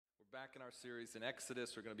back in our series in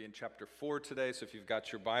Exodus. We're going to be in chapter 4 today, so if you've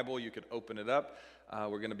got your Bible, you could open it up.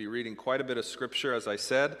 We're going to be reading quite a bit of scripture, as I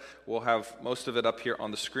said. We'll have most of it up here on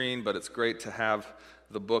the screen, but it's great to have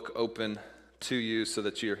the book open to you so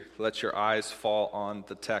that you let your eyes fall on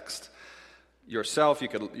the text yourself. You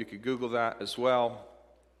could Google that as well.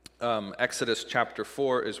 Exodus chapter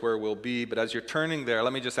 4 is where we'll be, but as you're turning there,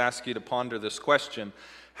 let me just ask you to ponder this question.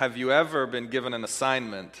 Have you ever been given an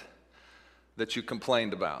assignment that you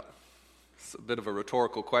complained about? It's a bit of a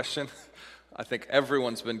rhetorical question. I think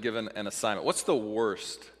everyone's been given an assignment. What's the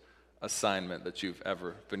worst assignment that you've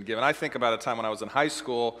ever been given? I think about a time when I was in high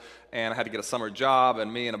school and I had to get a summer job,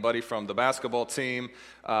 and me and a buddy from the basketball team,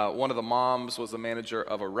 one of the moms was the manager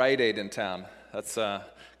of a Rite Aid in town. That's kind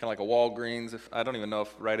of like a Walgreens. I don't even know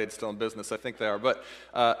if Rite Aid's still in business. I think they are. But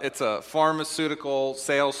it's a pharmaceutical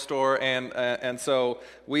sales store, and so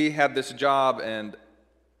we had this job, and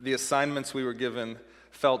the assignments we were given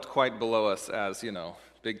felt quite below us as,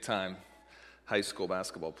 big-time high school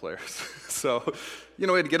basketball players. So, we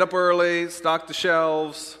had to get up early, stock the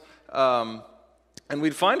shelves, and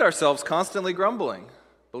we'd find ourselves constantly grumbling,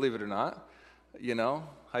 believe it or not.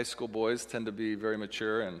 High school boys tend to be very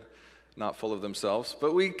mature and not full of themselves.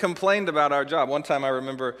 But we complained about our job. One time I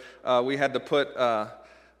remember we had to put,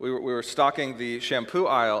 we were stocking the shampoo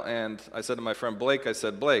aisle, and I said to my friend Blake,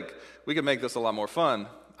 Blake, we could make this a lot more fun.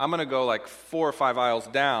 I'm going to go like 4 or 5 aisles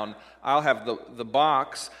down. I'll have the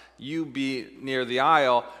box. You be near the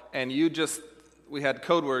aisle, and we had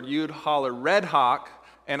code word, you'd holler Red Hawk,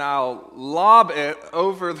 and I'll lob it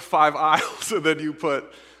over the 5 aisles, and then you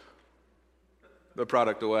put the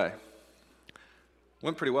product away.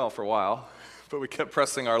 Went pretty well for a while, but we kept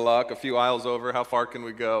pressing our luck. A few aisles over, how far can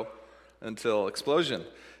we go until explosion?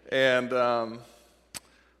 And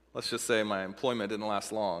let's just say my employment didn't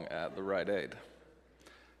last long at the Rite Aid.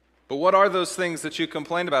 But what are those things that you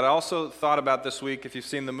complained about? I also thought about this week, if you've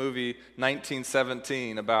seen the movie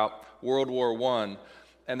 1917 about World War I,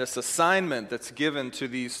 and this assignment that's given to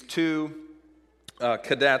these two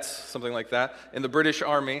cadets, something like that, in the British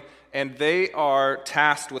Army, and they are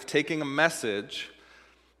tasked with taking a message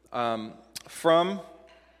from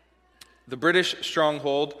the British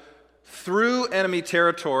stronghold through enemy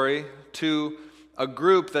territory to a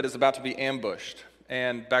group that is about to be ambushed.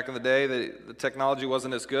 And back in the day, the technology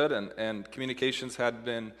wasn't as good, and communications had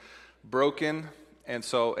been broken, and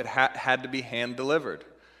so it had to be hand-delivered.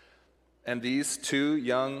 And these two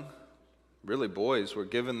young, really boys, were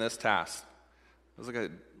given this task. It was like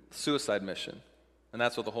a suicide mission, and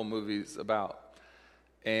that's what the whole movie's about.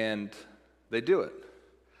 And they do it,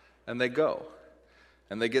 and they go,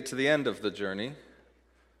 and they get to the end of the journey.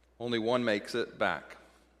 Only one makes it back,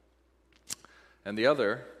 and the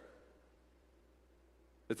other,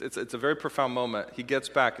 it's a very profound moment. He gets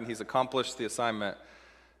back, and he's accomplished the assignment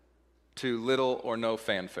to little or no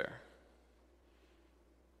fanfare.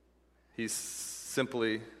 He's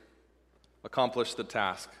simply accomplished the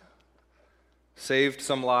task, saved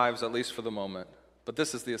some lives, at least for the moment. But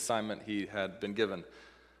this is the assignment he had been given.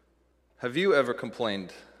 Have you ever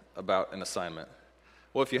complained about an assignment?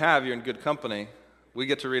 Well, if you have, you're in good company. We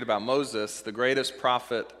get to read about Moses, the greatest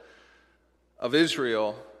prophet of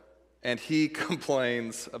Israel, and he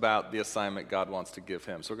complains about the assignment God wants to give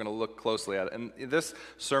him. So we're going to look closely at it. And this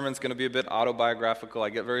sermon's going to be a bit autobiographical. I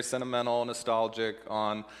get very sentimental, nostalgic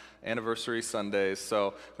on anniversary Sundays. So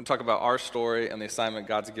I'm going to talk about our story and the assignment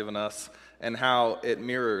God's given us and how it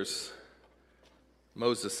mirrors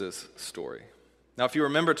Moses' story. Now, if you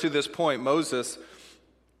remember to this point, Moses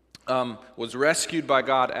was rescued by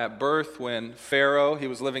God at birth when Pharaoh, he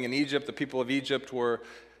was living in Egypt. The people of Egypt were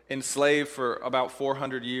enslaved for about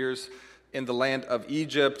 400 years in the land of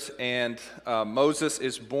Egypt, and Moses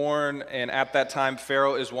is born, and at that time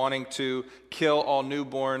Pharaoh is wanting to kill all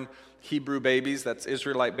newborn Hebrew babies, that's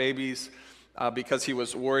Israelite babies, because he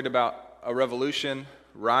was worried about a revolution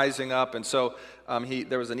rising up, and so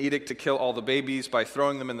there was an edict to kill all the babies by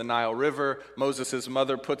throwing them in the Nile River. Moses'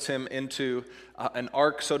 mother puts him into an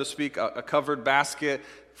ark, so to speak, a covered basket,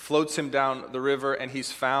 floats him down the river, and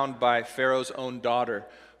he's found by Pharaoh's own daughter,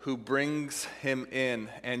 who brings him in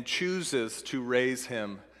and chooses to raise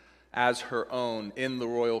him as her own in the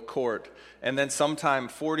royal court. And then sometime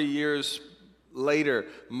 40 years later,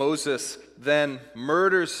 Moses then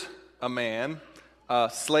murders a man, a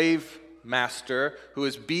slave master, who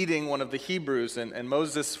is beating one of the Hebrews. And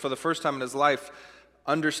Moses, for the first time in his life,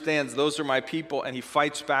 understands those are my people, and he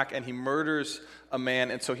fights back and he murders a man.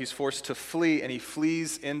 And so he's forced to flee, and he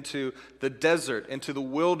flees into the desert, into the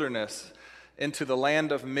wilderness, into the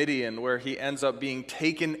land of Midian, where he ends up being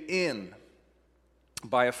taken in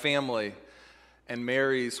by a family and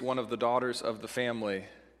marries one of the daughters of the family.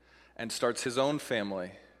 and starts his own family.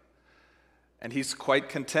 And he's quite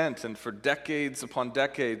content, and for decades upon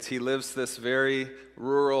decades, he lives this very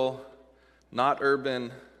rural, not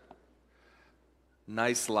urban,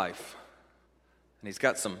 nice life. And he's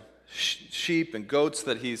got some sheep and goats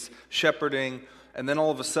that he's shepherding, and then all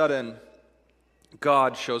of a sudden,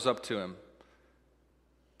 God shows up to him.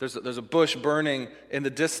 There's a bush burning in the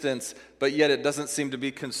distance, but yet it doesn't seem to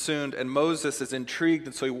be consumed. And Moses is intrigued,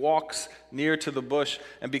 and so he walks near to the bush.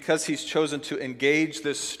 And because he's chosen to engage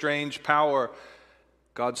this strange power,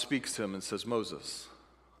 God speaks to him and says, Moses,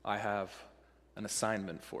 I have an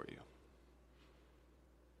assignment for you.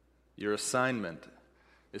 Your assignment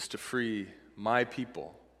is to free my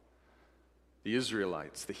people, the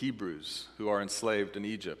Israelites, the Hebrews, who are enslaved in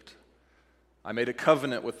Egypt. I made a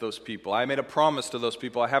covenant with those people. I made a promise to those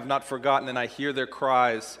people. I have not forgotten, and I hear their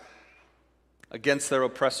cries against their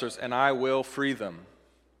oppressors, and I will free them.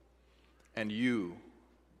 And you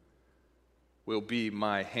will be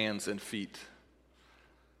my hands and feet.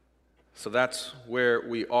 So that's where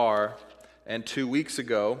we are. And 2 weeks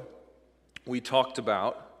ago, we talked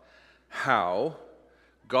about how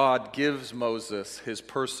God gives Moses his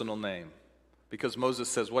personal name. Because Moses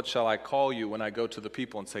says, what shall I call you when I go to the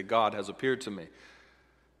people and say, God has appeared to me?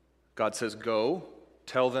 God says, go,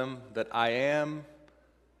 tell them that I am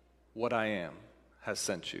what I am has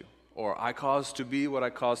sent you. Or I cause to be what I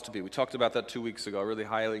cause to be. We talked about that 2 weeks ago. I really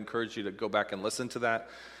highly encourage you to go back and listen to that,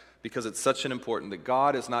 because it's such an important that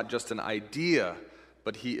God is not just an idea,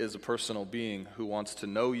 but he is a personal being who wants to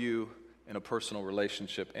know you in a personal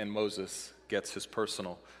relationship. And Moses gets his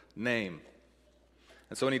personal name.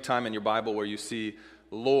 And so anytime in your Bible where you see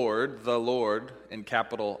Lord, the Lord, in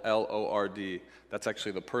capital Lord, that's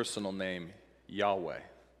actually the personal name Yahweh.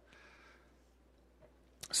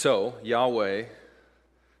 So Yahweh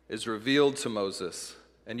is revealed to Moses,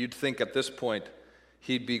 and you'd think at this point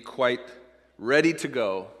he'd be quite ready to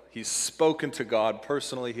go. He's spoken to God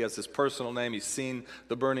personally. He has his personal name. He's seen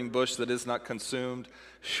the burning bush that is not consumed.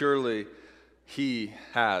 Surely he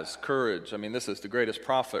has courage. I mean, this is the greatest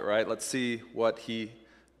prophet, right? Let's see what he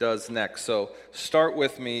does next. So start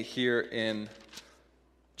with me here in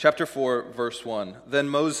chapter 4, verse 1. Then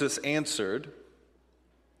Moses answered,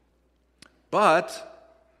 but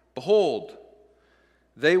behold,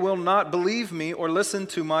 they will not believe me or listen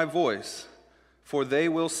to my voice, for they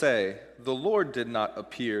will say, the Lord did not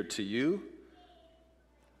appear to you.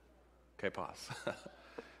 Okay, pause.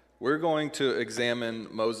 We're going to examine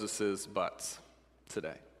Moses' buts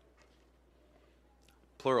today.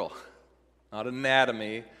 Plural. Not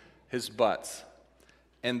anatomy, his buts.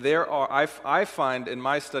 And there are, I find in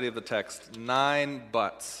my study of the text, 9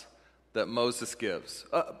 buts that Moses gives.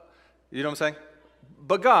 You know what I'm saying?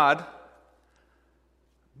 But God,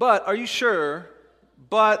 but are you sure?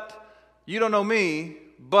 But you don't know me,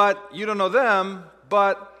 but you don't know them,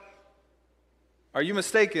 but are you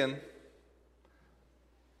mistaken?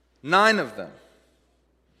 9 of them.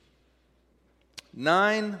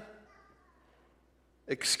 9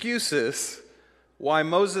 excuses why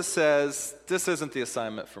Moses says, this isn't the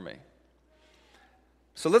assignment for me.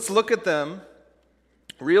 So let's look at them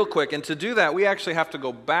real quick. And to do that, we actually have to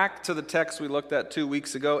go back to the text we looked at 2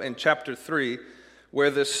 weeks ago in chapter 3,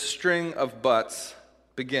 where this string of buts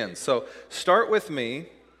begins. So start with me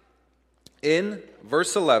in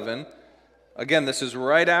verse 11. Again, this is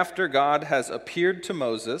right after God has appeared to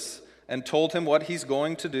Moses and told him what he's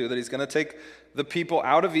going to do, that he's going to take the people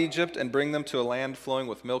out of Egypt and bring them to a land flowing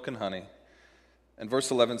with milk and honey. And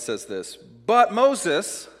verse 11 says this, but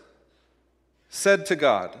Moses said to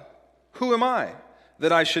God, who am I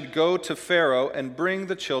that I should go to Pharaoh and bring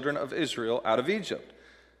the children of Israel out of Egypt?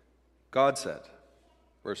 God said,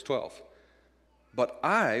 verse 12, but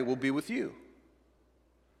I will be with you,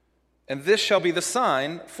 and this shall be the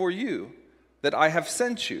sign for you that I have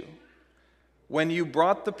sent you. When you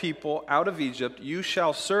brought the people out of Egypt, you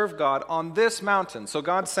shall serve God on this mountain. So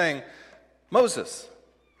God's saying, Moses,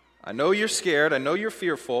 I know you're scared, I know you're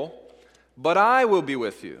fearful, but I will be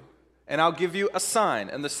with you, and I'll give you a sign.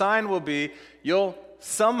 And the sign will be, you'll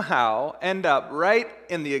somehow end up right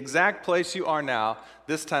in the exact place you are now,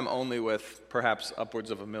 this time only with perhaps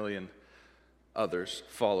upwards of 1 million others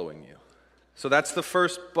following you. So that's the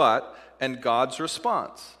first but, and God's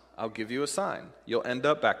response. I'll give you a sign. You'll end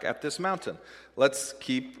up back at this mountain. Let's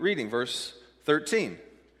keep reading. Verse 13.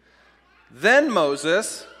 Then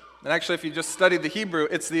Moses, and actually if you just study the Hebrew,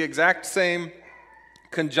 it's the exact same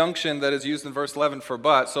conjunction that is used in verse 11 for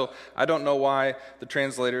but. So I don't know why the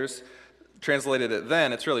translators translated it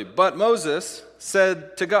then. It's really, but Moses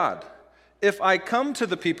said to God, if I come to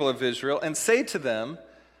the people of Israel and say to them,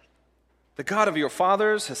 The God of your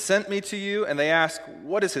fathers has sent me to you, and they ask,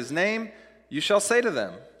 what is his name? You shall say to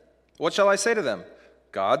them. What shall I say to them?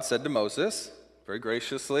 God said to Moses, very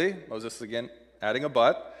graciously, Moses again adding a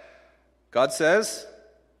but. God says,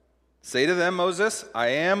 say to them, Moses, I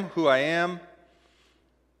am who I am.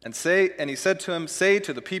 And he said to him, say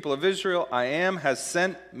to the people of Israel, I am has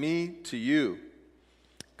sent me to you.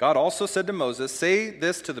 God also said to Moses, say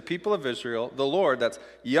this to the people of Israel, the Lord, that's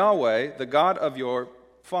Yahweh, the God of your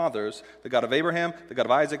fathers, the God of Abraham, the God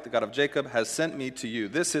of Isaac, the God of Jacob, has sent me to you.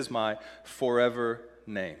 This is my forever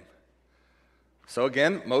name. So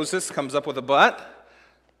again, Moses comes up with a but.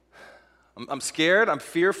 I'm scared, I'm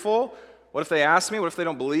fearful. What if they ask me? What if they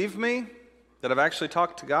don't believe me that I've actually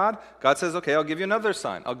talked to God? God says, okay, I'll give you another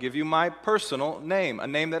sign. I'll give you my personal name, a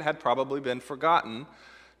name that had probably been forgotten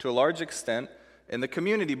to a large extent in the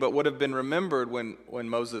community, but would have been remembered when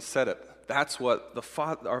Moses said it. That's what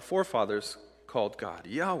our forefathers called God,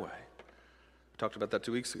 Yahweh. We talked about that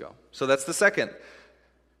 2 weeks ago. So that's the second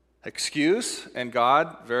excuse, and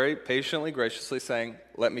God very patiently, graciously saying,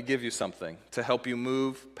 let me give you something to help you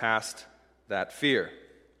move past that fear.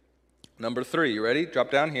 Number 3, you ready?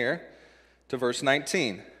 Drop down here to verse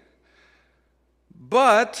 19.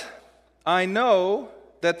 But I know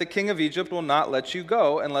that the king of Egypt will not let you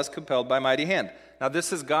go unless compelled by mighty hand. Now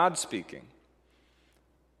this is God speaking.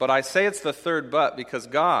 But I say it's the third but because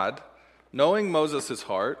God, knowing Moses'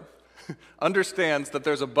 heart, understands that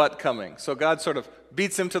there's a but coming. So God sort of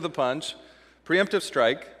beats him to the punch, preemptive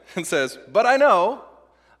strike, and says, but I know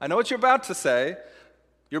what you're about to say.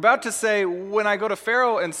 You're about to say, when I go to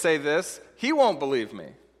Pharaoh and say this, he won't believe me.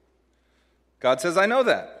 God says, I know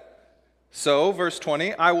that. So, verse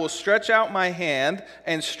 20, I will stretch out my hand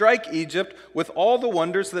and strike Egypt with all the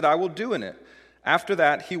wonders that I will do in it. After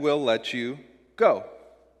that, he will let you go.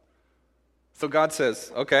 So God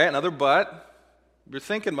says, okay, another but. You're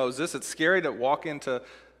thinking, Moses, it's scary to walk into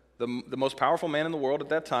the most powerful man in the world at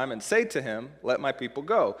that time and say to him, let my people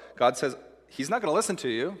go. God says, he's not going to listen to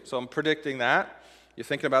you, so I'm predicting that. You're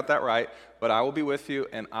thinking about that right, but I will be with you,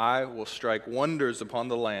 and I will strike wonders upon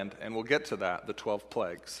the land, and we'll get to that, the 12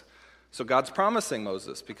 plagues. So God's promising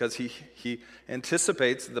Moses because he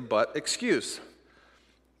anticipates the but excuse.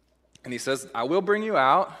 And he says, I will bring you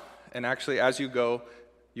out, and actually as you go,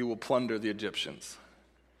 you will plunder the Egyptians.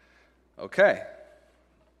 Okay.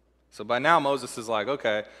 So by now Moses is like,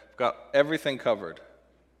 okay, I've got everything covered.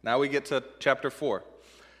 Now we get to chapter 4.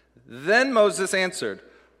 Then Moses answered,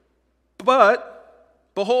 but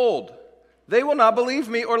behold, they will not believe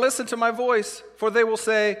me or listen to my voice, for they will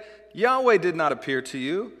say, Yahweh did not appear to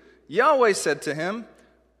you. Yahweh said to him,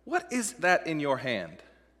 what is that in your hand?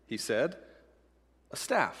 He said, a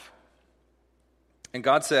staff. And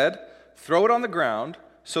God said, throw it on the ground.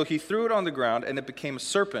 So he threw it on the ground, and it became a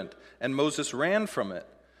serpent, and Moses ran from it.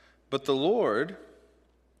 But the Lord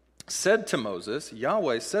said to Moses,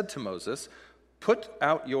 Yahweh said to Moses, put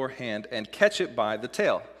out your hand and catch it by the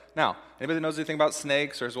tail. Now, anybody that knows anything about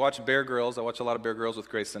snakes or has watched Bear Grylls, I watch a lot of Bear Grylls with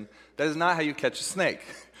Grayson, that is not how you catch a snake.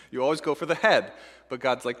 You always go for the head. But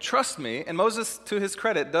God's like, trust me. And Moses, to his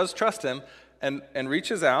credit, does trust him and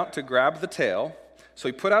reaches out to grab the tail. So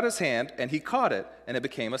he put out his hand and he caught it, and it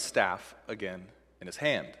became a staff again in his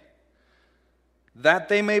hand. That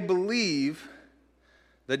they may believe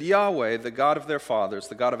that Yahweh, the God of their fathers,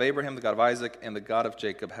 the God of Abraham, the God of Isaac, and the God of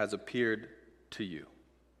Jacob, has appeared to you.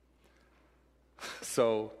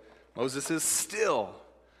 So Moses is still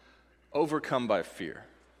overcome by fear.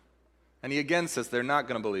 And he again says, they're not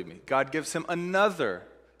going to believe me. God gives him another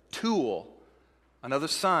tool, another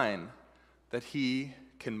sign that he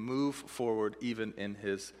can move forward even in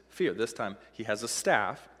his fear. This time he has a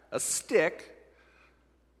staff, a stick,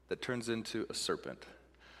 that turns into a serpent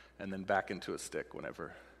and then back into a stick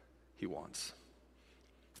whenever he wants.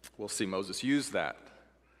 We'll see Moses use that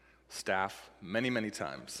staff many, many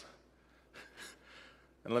times.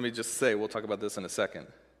 And let me just say, we'll talk about this in a second.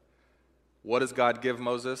 What does God give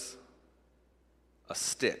Moses? A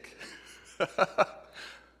stick. A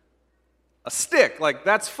stick. Like,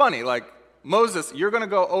 that's funny. Like, Moses, you're going to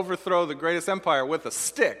go overthrow the greatest empire with a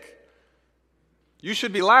stick. You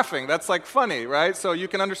should be laughing. That's like funny, right? So you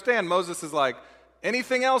can understand Moses is like,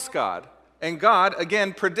 anything else, God? And God,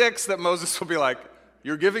 again, predicts that Moses will be like,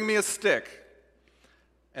 you're giving me a stick.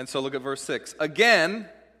 And so look at verse 6. Again,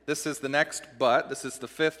 this is the next but. This is the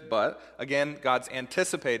fifth but. Again, God's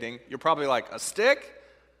anticipating. You're probably like, a stick?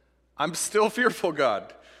 I'm still fearful,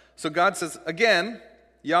 God. So God says, again,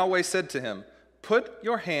 Yahweh said to him, put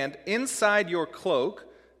your hand inside your cloak.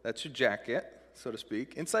 That's your jacket, so to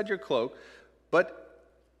speak. Inside your cloak.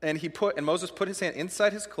 And Moses put his hand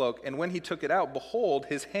inside his cloak, and when he took it out, behold,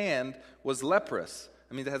 his hand was leprous.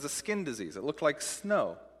 I mean, it has a skin disease. It looked like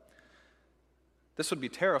snow. This would be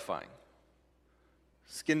terrifying.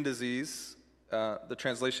 Skin disease, the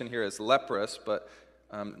translation here is leprous, but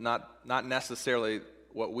not necessarily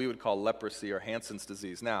what we would call leprosy or Hansen's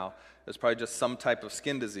disease now. It's probably just some type of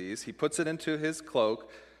skin disease. He puts it into his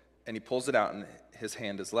cloak, and he pulls it out, and his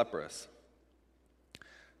hand is leprous.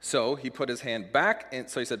 So he put his hand back in.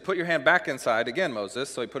 So he said, put your hand back inside again, Moses.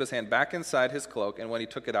 So he put his hand back inside his cloak, and when he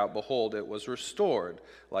took it out, behold, it was restored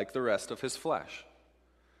like the rest of his flesh.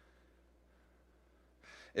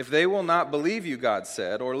 If they will not believe you, God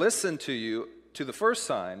said, or listen to you to the first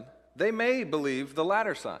sign, they may believe the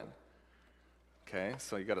latter sign. Okay,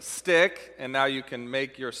 so you got a stick, and now you can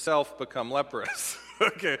make yourself become leprous.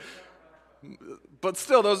 Okay. But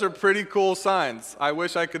still, those are pretty cool signs. I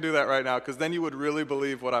wish I could do that right now, because then you would really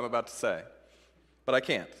believe what I'm about to say. But I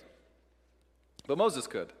can't. But Moses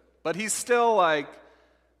could. But he's still like,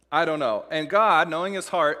 I don't know. And God, knowing his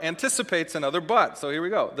heart, anticipates another but. So here we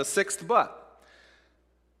go, the sixth but.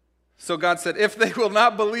 So God said, if they will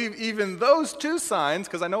not believe even those two signs,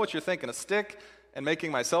 because I know what you're thinking, a stick and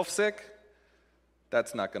making myself sick,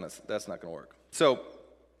 that's not gonna work. So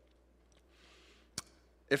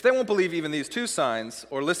if they won't believe even these two signs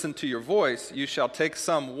or listen to your voice, you shall take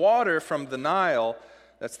some water from the Nile,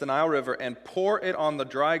 that's the Nile River, and pour it on the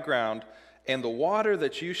dry ground, and the water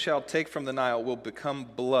that you shall take from the Nile will become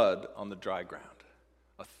blood on the dry ground.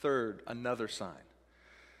 Another sign.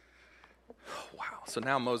 Wow. So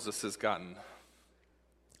now Moses has gotten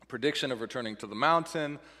a prediction of returning to the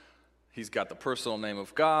mountain. He's got the personal name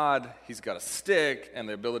of God. He's got a stick and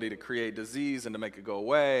the ability to create disease and to make it go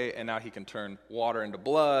away. And now he can turn water into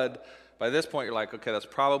blood. By this point, you're like, okay, that's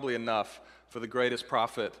probably enough for the greatest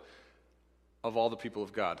prophet of all the people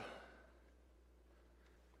of God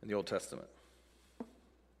in the Old Testament.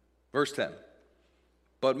 Verse 10.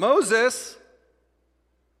 But Moses,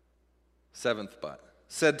 seventh but,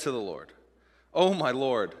 said to the Lord, "O my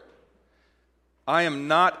Lord, I am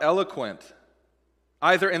not eloquent,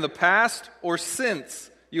 either in the past or since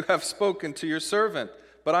you have spoken to your servant,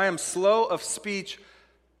 but I am slow of speech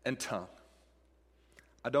and tongue."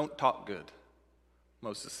 I don't talk good,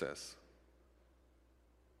 Moses says.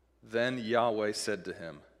 Then Yahweh said to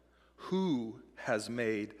him, "Who has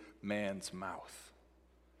made man's mouth?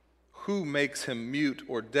 Who makes him mute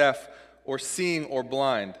or deaf or seeing or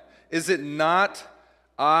blind? Is it not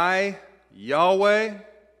I, Yahweh?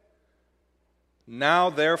 Now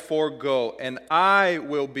therefore go, and I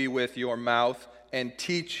will be with your mouth and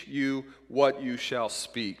teach you what you shall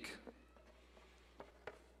speak."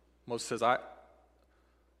 Moses says, I'm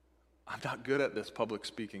not good at this public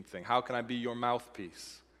speaking thing. How can I be your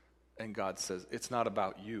mouthpiece? And God says, it's not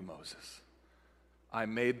about you, Moses. I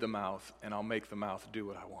made the mouth, and I'll make the mouth do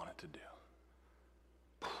what I want it to do.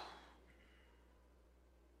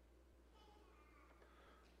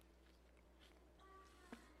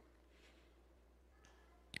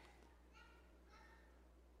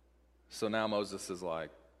 So now Moses is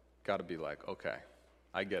got to be like, okay,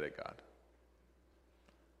 I get it, God.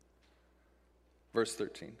 Verse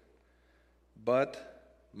 13. But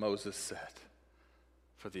Moses said,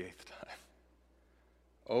 for the eighth time,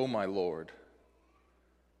 "O my Lord,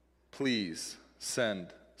 please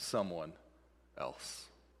send someone else."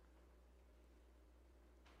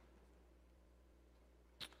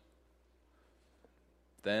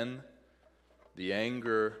 Then the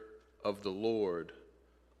anger of the Lord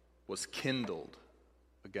was kindled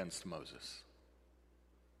against Moses.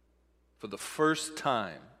 For the first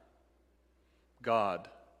time, God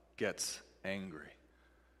gets angry.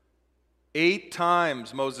 8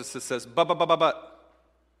 times Moses says, but.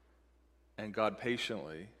 And God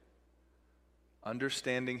patiently,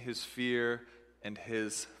 understanding his fear and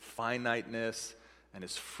his finiteness and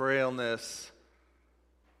his frailness,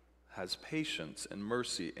 has patience and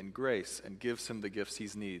mercy and grace and gives him the gifts he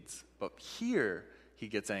needs. But here, he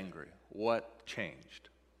gets angry. What changed?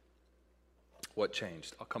 What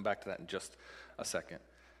changed? I'll come back to that in just a second.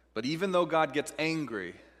 But even though God gets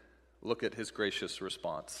angry, look at his gracious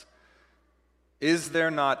response. "Is there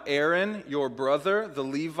not Aaron, your brother, the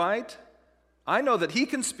Levite? I know that he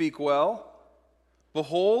can speak well.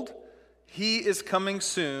 Behold, he is coming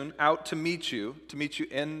soon out to meet you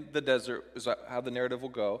in the desert," is how the narrative will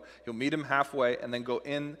go. You'll meet him halfway and then go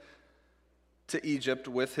in to Egypt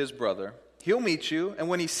with his brother. He'll meet you, and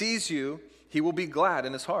when he sees you, he will be glad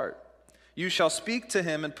in his heart. You shall speak to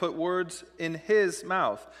him and put words in his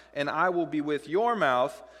mouth, and I will be with your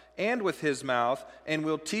mouth and with his mouth, and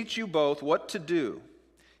will teach you both what to do.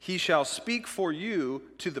 He shall speak for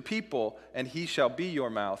you to the people, and he shall be your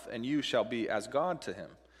mouth, and you shall be as God to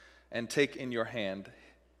him. And take in your hand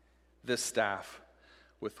this staff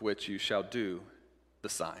with which you shall do the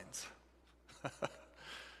signs.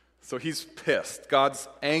 So he's pissed. God's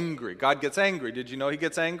angry. God gets angry. Did you know he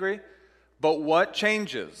gets angry? But what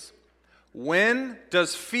changes? When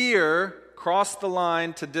does fear cross the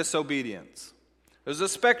line to disobedience? There's a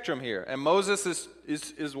spectrum here, and Moses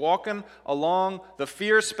is walking along the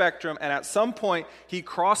fear spectrum, and at some point he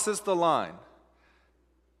crosses the line,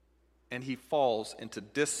 and he falls into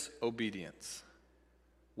disobedience.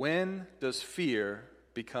 When does fear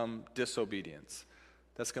become disobedience?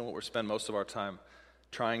 That's kind of what we're spending most of our time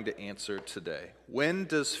trying to answer today. When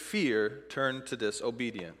does fear turn to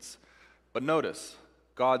disobedience? But notice,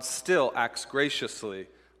 God still acts graciously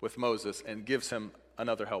with Moses and gives him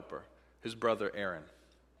another helper, his brother Aaron.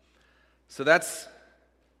 So that's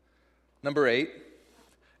number 8.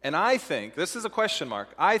 And I think, this is a question mark,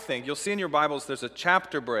 I think, you'll see in your Bibles there's a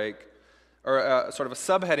chapter break, or sort of a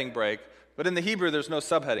subheading break, but in the Hebrew there's no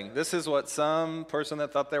subheading. This is what some person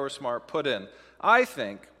that thought they were smart put in. I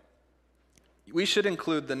think we should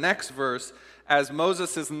include the next verse as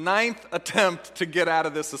Moses' 9th attempt to get out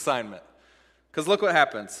of this assignment. Because look what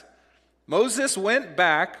happens. Moses went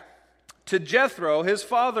back to Jethro, his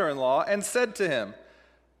father-in-law, and said to him,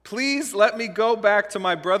 "Please let me go back to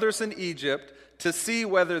my brothers in Egypt to see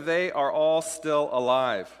whether they are all still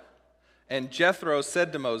alive." And Jethro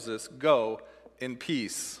said to Moses, "Go in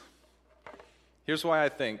peace." Here's why I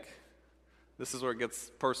think, this is where it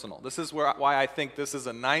gets personal. This is why I think this is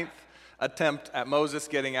a 9th attempt at Moses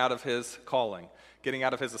getting out of his calling, getting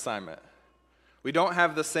out of his assignment. We don't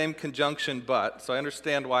have the same conjunction but, so I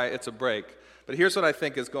understand why it's a break. But here's what I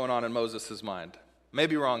think is going on in Moses' mind.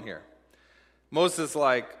 Maybe wrong here. Moses is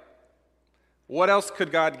like, what else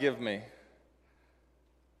could God give me?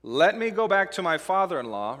 Let me go back to my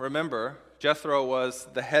father-in-law. Remember, Jethro was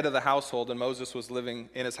the head of the household, and Moses was living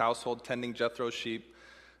in his household, tending Jethro's sheep,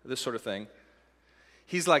 this sort of thing.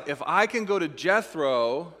 He's like, if I can go to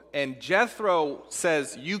Jethro, and Jethro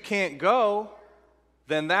says, you can't go,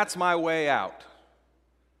 then that's my way out.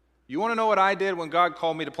 You want to know what I did when God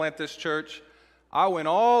called me to plant this church? I went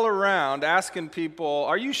all around asking people,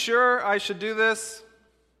 are you sure I should do this?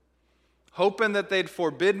 Hoping that they'd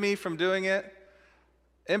forbid me from doing it.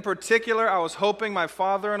 In particular, I was hoping my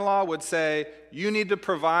father-in-law would say, you need to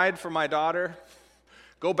provide for my daughter.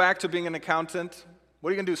 Go back to being an accountant. What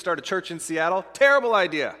are you going to do, start a church in Seattle? Terrible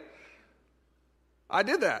idea. I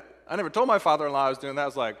did that. I never told my father-in-law I was doing that. I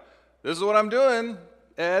was like, this is what I'm doing,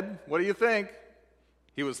 Ed. What do you think?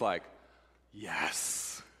 He was like,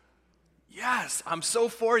 yes, I'm so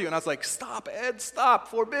for you. And I was like, stop, Ed, stop,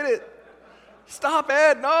 forbid it. Stop,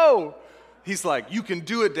 Ed, no. He's like, you can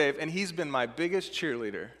do it, Dave. And he's been my biggest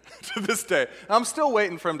cheerleader to this day. I'm still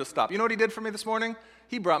waiting for him to stop. You know what he did for me this morning?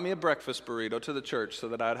 He brought me a breakfast burrito to the church so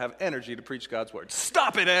that I'd have energy to preach God's word.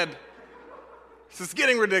 Stop it, Ed. This is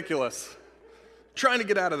getting ridiculous. I'm trying to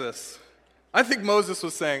get out of this. I think Moses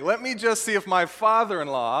was saying, let me just see if my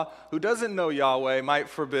father-in-law, who doesn't know Yahweh, might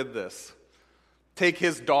forbid this. Take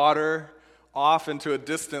his daughter off into a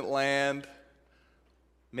distant land,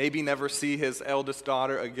 maybe never see his eldest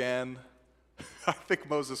daughter again. I think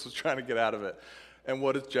Moses was trying to get out of it. And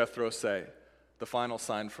what does Jethro say? The final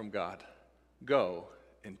sign from God. Go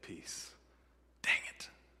in peace. Dang it.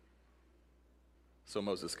 So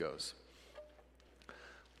Moses goes.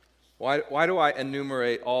 Why do I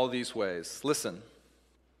enumerate all these ways? Listen.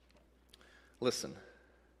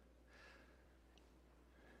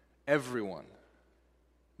 Everyone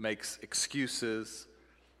makes excuses.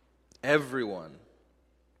 Everyone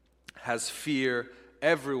has fear.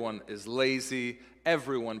 Everyone is lazy.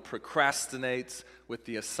 Everyone procrastinates with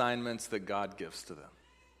the assignments that God gives to them.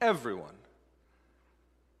 Everyone.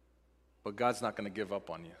 But God's not going to give up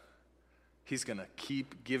on you. He's going to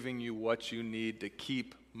keep giving you what you need to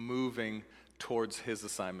keep moving towards his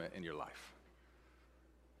assignment in your life.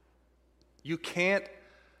 You ain't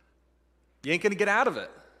going to get out of it.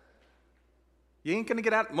 You ain't going to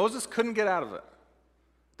get out. Moses couldn't get out of it.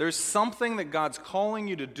 There's something that God's calling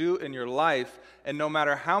you to do in your life, and no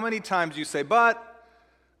matter how many times you say, but,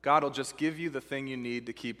 God will just give you the thing you need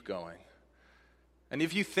to keep going. And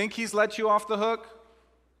if you think he's let you off the hook,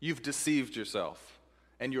 you've deceived yourself,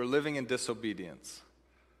 and you're living in disobedience.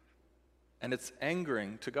 And it's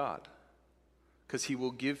angering to God, because he will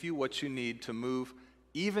give you what you need to move,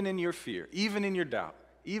 even in your fear, even in your doubt,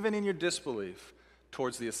 even in your disbelief,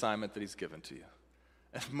 towards the assignment that he's given to you.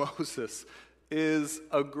 And Moses is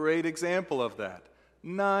a great example of that.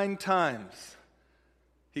 9 times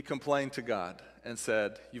he complained to God and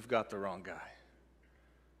said, you've got the wrong guy.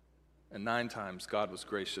 And 9 times God was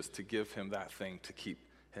gracious to give him that thing to keep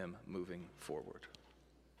him moving forward.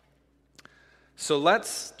 So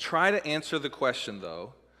let's try to answer the question,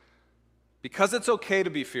 though, because it's okay to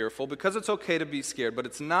be fearful, because it's okay to be scared, but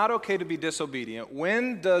it's not okay to be disobedient.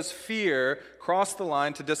 When does fear cross the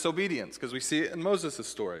line to disobedience? Because we see it in Moses'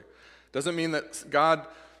 story. Doesn't mean that God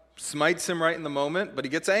smites him right in the moment, but he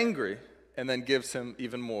gets angry and then gives him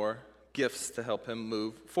even more gifts to help him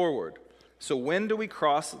move forward. So when do we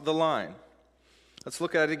cross the line? Let's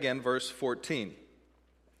look at it again, verse 14.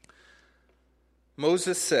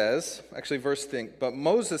 Moses says, but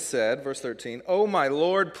Moses said, verse 13, "Oh, my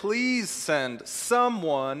Lord, please send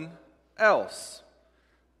someone else."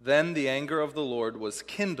 Then the anger of the Lord was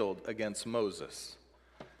kindled against Moses.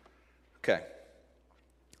 Okay,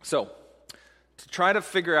 so to try to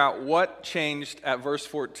figure out what changed at verse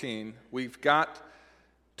 14, we've got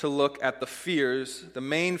to look at the fears, the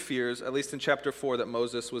main fears, at least in chapter 4, that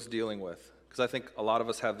Moses was dealing with. Because I think a lot of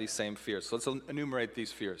us have these same fears. So let's enumerate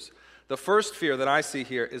these fears. The first fear that I see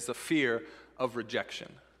here is the fear of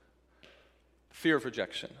rejection. Fear of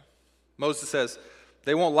rejection. Moses says,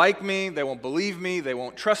 they won't like me, they won't believe me, they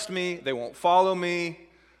won't trust me, they won't follow me.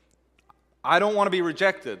 I don't want to be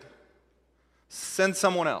rejected. Send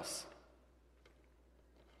someone else.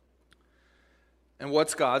 And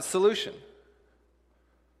what's God's solution?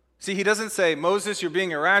 See, he doesn't say, Moses, you're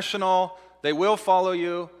being irrational, they will follow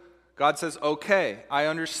you. God says, okay, I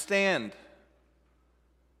understand.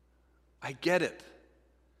 I get it.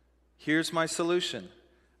 Here's my solution.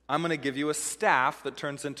 I'm going to give you a staff that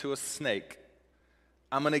turns into a snake.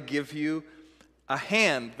 I'm going to give you a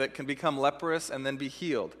hand that can become leprous and then be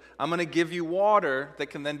healed. I'm going to give you water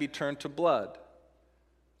that can then be turned to blood.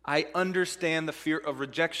 I understand the fear of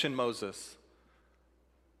rejection, Moses.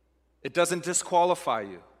 It doesn't disqualify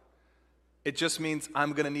you. It just means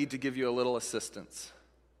I'm going to need to give you a little assistance.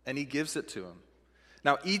 And he gives it to him.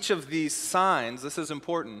 Now, each of these signs, this is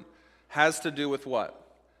important, has to do with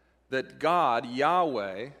what? That God,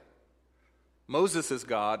 Yahweh, Moses'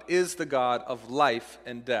 God, is the God of life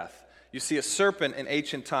and death. You see, a serpent in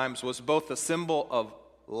ancient times was both a symbol of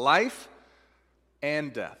life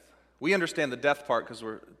and death. We understand the death part because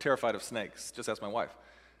we're terrified of snakes. Just ask my wife.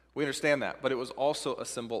 We understand that. But it was also a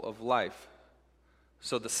symbol of life.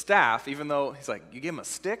 So the staff, even though he's like, you give him a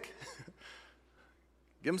stick?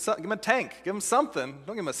 Give him a tank. Give him something.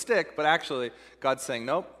 Don't give him a stick. But actually, God's saying,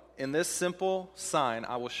 nope. In this simple sign,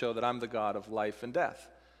 I will show that I'm the God of life and death.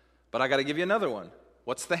 But I got to give you another one.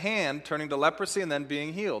 What's the hand turning to leprosy and then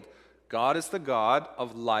being healed? God is the God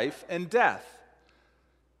of life and death.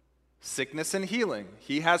 Sickness and healing.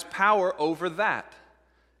 He has power over that.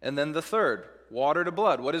 And then the third, water to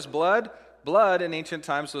blood. What is blood? Blood in ancient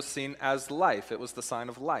times was seen as life. It was the sign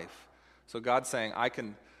of life. So God's saying, I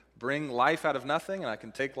can bring life out of nothing and I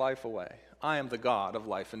can take life away. I am the God of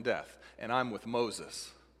life and death. And I'm with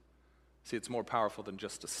Moses. See, it's more powerful than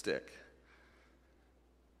just a stick.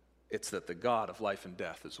 It's that the God of life and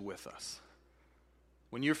death is with us.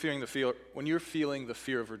 When you're feeling the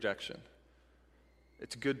fear of rejection,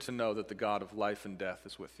 it's good to know that the God of life and death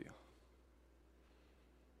is with you.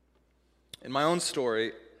 In my own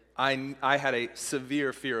story, I had a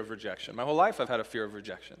severe fear of rejection. My whole life I've had a fear of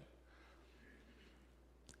rejection.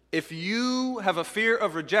 If you have a fear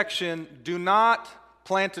of rejection, do not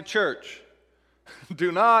plant a church.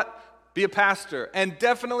 Do not be a pastor. And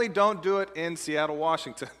definitely don't do it in Seattle,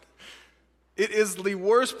 Washington. It is the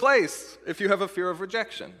worst place if you have a fear of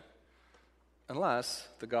rejection. Unless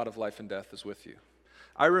the God of life and death is with you.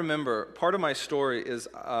 I remember, part of my story is,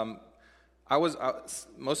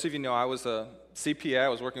 most of you know I was a CPA. I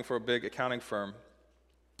was working for a big accounting firm.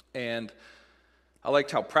 And I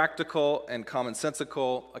liked how practical and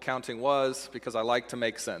commonsensical accounting was because I like to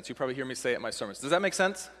make sense. You probably hear me say it in my sermons. Does that make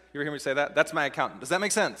sense? You ever hear me say that? That's my accountant. Does that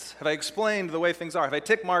make sense? Have I explained the way things are? Have I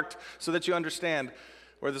tick marked so that you understand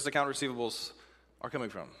where this account receivables are coming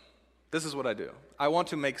from? This is what I do. I want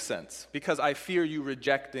to make sense because I fear you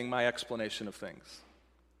rejecting my explanation of things.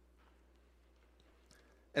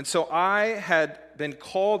 And so I had been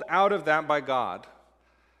called out of that by God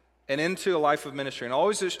and into a life of ministry. And I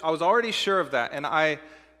was already sure of that. And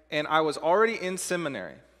I was already in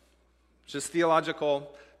seminary, just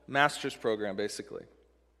theological master's program, basically,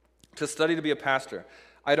 to study to be a pastor.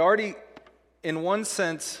 I'd already, in one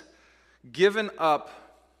sense, given up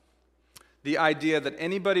the idea that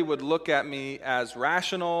anybody would look at me as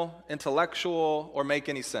rational, intellectual, or make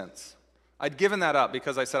any sense. I'd given that up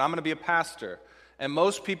because I said, I'm going to be a pastor. And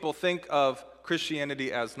most people think of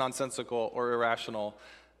Christianity as nonsensical or irrational.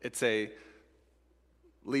 It's a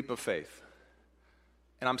leap of faith.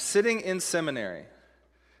 And I'm sitting in seminary,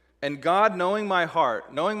 and God, knowing my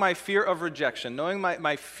heart, knowing my fear of rejection, knowing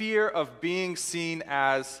my fear of being seen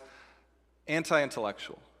as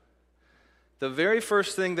anti-intellectual, the very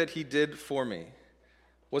first thing that he did for me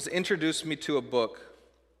was introduce me to a book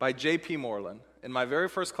by J.P. Moreland in my very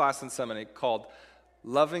first class in seminary called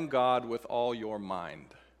Loving God with All Your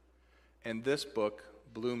Mind. And this book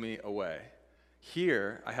blew me away.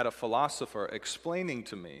 Here, I had a philosopher explaining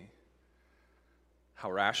to me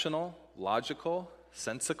how rational, logical,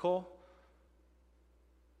 sensical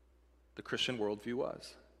the Christian worldview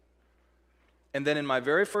was. And then in my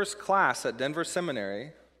very first class at Denver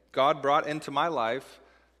Seminary, God brought into my life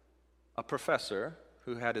a professor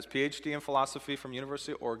who had his PhD in philosophy from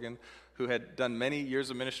University of Oregon, who had done many years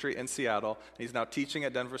of ministry in Seattle. He's now teaching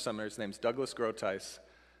at Denver Seminary. His name's Douglas Groothuis,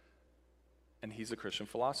 and he's a Christian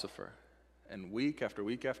philosopher. And week after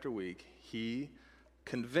week after week, he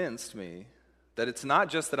convinced me that it's not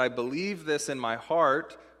just that I believe this in my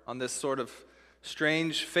heart on this sort of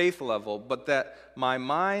strange faith level, but that my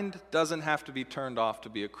mind doesn't have to be turned off to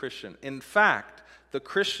be a Christian. In fact, the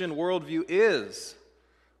Christian worldview is,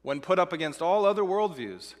 when put up against all other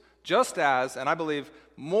worldviews, just as, and I believe,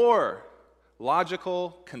 more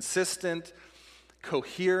logical, consistent,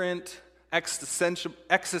 coherent,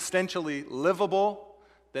 existentially livable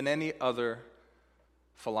than any other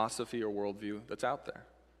philosophy or worldview that's out there.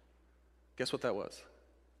 Guess what that was?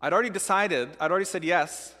 I'd already said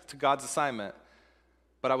yes to God's assignment,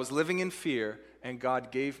 but I was living in fear, and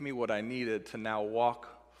God gave me what I needed to now walk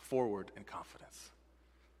forward in confidence.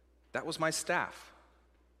 That was my staff,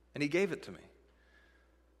 and he gave it to me.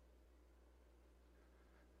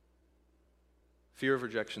 Fear of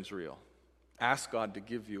rejection is real. Ask God to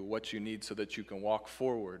give you what you need so that you can walk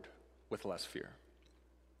forward with less fear.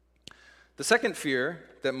 The second fear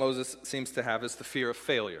that Moses seems to have is the fear of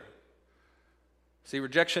failure. See,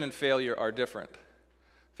 rejection and failure are different.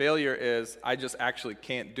 Failure is, I just actually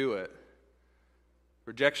can't do it.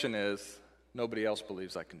 Rejection is, nobody else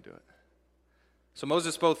believes I can do it. So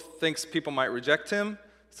Moses both thinks people might reject him.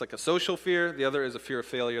 It's like a social fear. The other is a fear of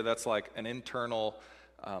failure. That's like an internal,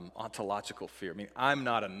 ontological fear. I mean, I'm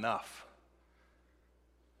not enough.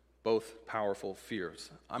 Both powerful fears.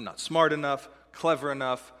 I'm not smart enough, clever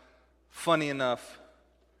enough, funny enough.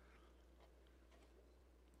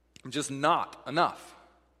 I'm just not enough.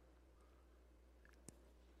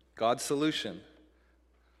 God's solution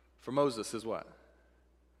for Moses is what?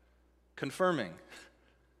 Confirming.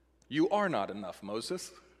 You are not enough,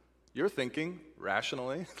 Moses. You're thinking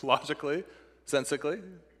rationally, logically, sensically.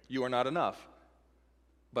 You are not enough.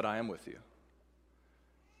 But I am with you.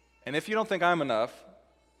 And if you don't think I'm enough,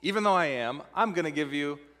 even though I am, I'm going to give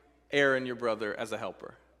you Aaron, your brother, as a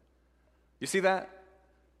helper. You see that?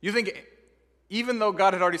 You think, even though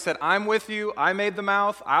God had already said, I'm with you, I made the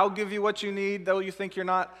mouth, I'll give you what you need, though you think you're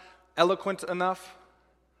not eloquent enough,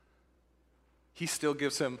 he still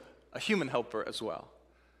gives him a human helper as well.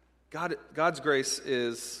 God's grace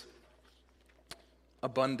is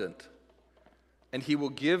abundant, and he will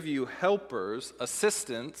give you helpers,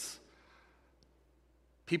 assistants,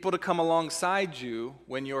 people to come alongside you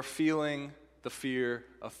when you're feeling the fear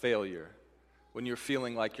of failure, when you're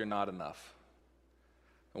feeling like you're not enough.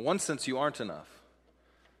 In one sense, you aren't enough.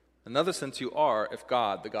 Another sense, you are if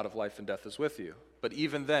God, the God of life and death, is with you. But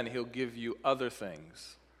even then, he'll give you other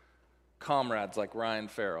things, comrades like Ryan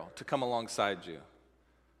Farrell, to come alongside you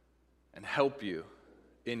and help you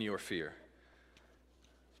in your fear.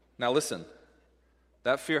 Now listen,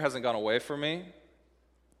 that fear hasn't gone away from me.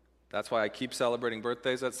 That's why I keep celebrating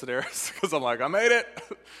birthdays at Sedaris, because I'm like, I made it.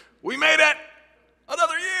 We made it.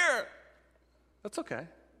 Another year. That's okay.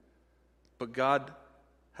 But God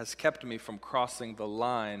has kept me from crossing the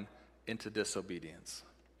line into disobedience.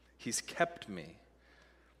 He's kept me.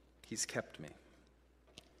 He's kept me.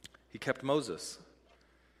 He kept Moses,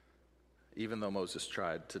 even though Moses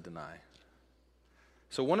tried to deny.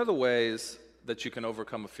 So one of the ways that you can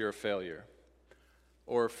overcome a fear of failure,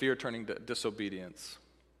 or fear turning to disobedience,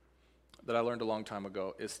 that I learned a long time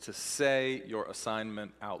ago, is to say your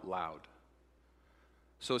assignment out loud.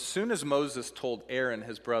 So as soon as Moses told Aaron,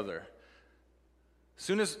 his brother, as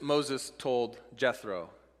soon as Moses told Jethro,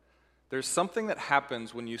 there's something that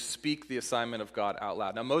happens when you speak the assignment of God out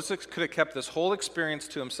loud. Now, Moses could have kept this whole experience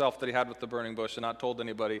to himself that he had with the burning bush and not told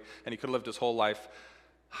anybody, and he could have lived his whole life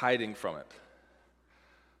hiding from it.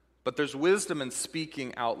 But there's wisdom in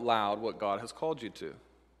speaking out loud what God has called you to.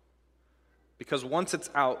 Because once it's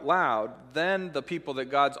out loud, then the people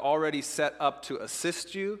that God's already set up to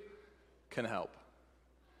assist you can help.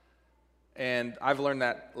 And I've learned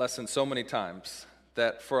that lesson so many times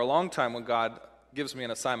that for a long time when God gives me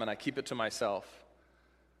an assignment, I keep it to myself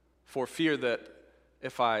for fear that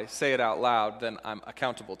if I say it out loud, then I'm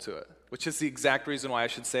accountable to it, which is the exact reason why I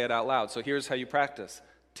should say it out loud. So here's how you practice.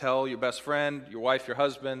 Tell your best friend, your wife, your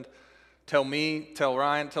husband, Tell me, tell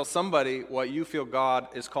Ryan, tell somebody what you feel God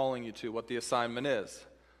is calling you to, what the assignment is.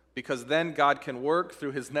 Because then God can work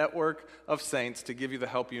through his network of saints to give you the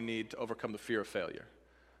help you need to overcome the fear of failure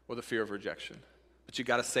or the fear of rejection. But you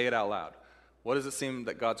got to say it out loud. What does it seem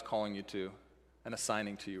that God's calling you to and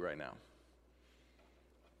assigning to you right now?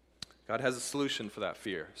 God has a solution for that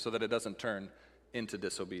fear so that it doesn't turn into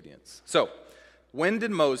disobedience. So, when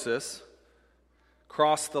did Moses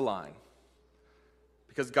cross the line?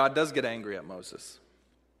 Because God does get angry at Moses.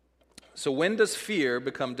 So when does fear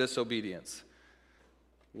become disobedience?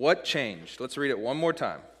 What changed? Let's read it one more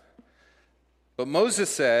time. But Moses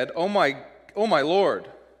said, "Oh my Lord."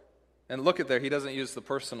 And look at there, he doesn't use the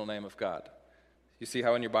personal name of God. You see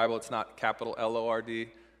how in your Bible it's not capital L-O-R-D,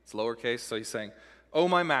 it's lowercase, so he's saying, "Oh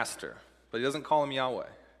my master," but he doesn't call him Yahweh.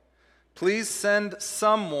 "Please send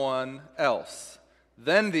someone else."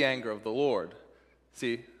 Then the anger of the Lord.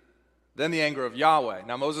 See, then the anger of Yahweh.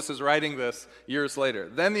 Now Moses is writing this years later.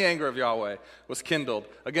 Then the anger of Yahweh was kindled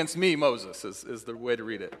against me, Moses, is the way to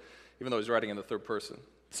read it, even though he's writing in the third person.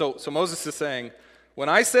 So Moses is saying, when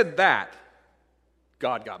I said that,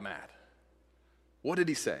 God got mad. What did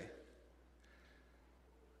he say?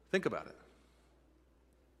 Think about it.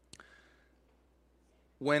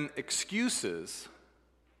 When excuses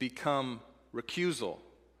become recusal,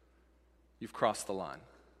 you've crossed the line.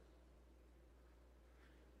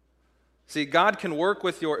 See, God can work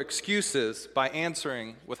with your excuses by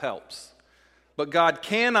answering with helps. But God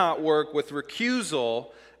cannot work with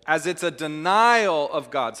recusal as it's a denial of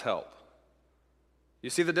God's help. You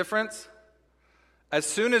see the difference? As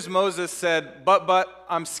soon as Moses said, but,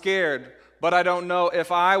 I'm scared, but I don't know if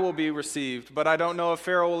I will be received, but I don't know if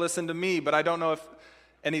Pharaoh will listen to me, but I don't know if...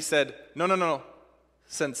 And he said, no,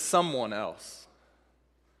 send someone else.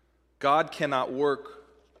 God cannot work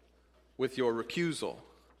with your recusal.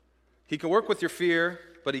 He can work with your fear,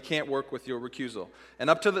 but he can't work with your recusal. And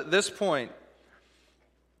up to this point,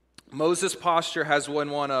 Moses' posture has been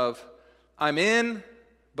one of, I'm in,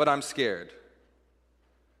 but I'm scared.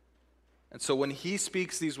 And so when he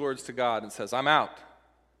speaks these words to God and says, I'm out,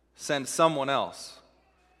 send someone else,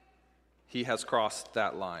 he has crossed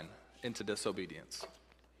that line into disobedience.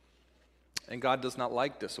 And God does not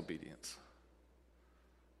like disobedience.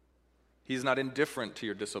 He's not indifferent to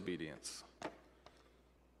your disobedience.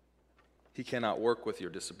 He cannot work with your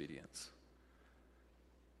disobedience.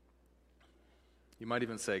 You might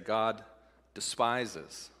even say God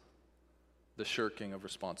despises the shirking of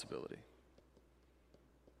responsibility.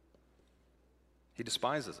 He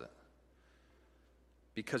despises it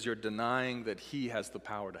because you're denying that he has the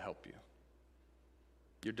power to help you.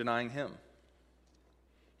 You're denying him.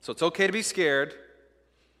 So it's okay to be scared.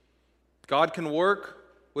 God can work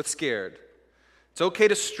with scared. It's okay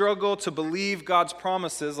to struggle to believe God's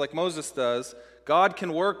promises like Moses does. God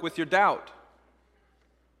can work with your doubt.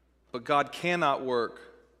 But God cannot work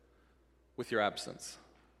with your absence.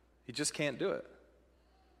 He just can't do it.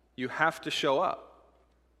 You have to show up,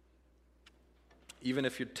 even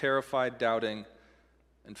if you're terrified, doubting,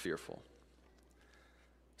 and fearful.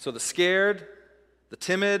 So the scared, the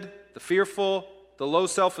timid, the fearful, the low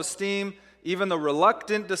self-esteem, even the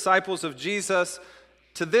reluctant disciples of Jesus,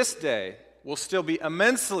 to this day, will still be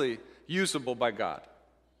immensely usable by God.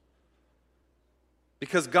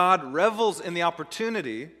 Because God revels in the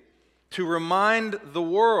opportunity to remind the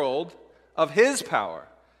world of his power,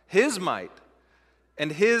 his might,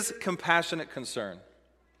 and his compassionate concern.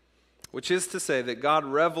 Which is to say that God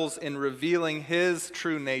revels in revealing his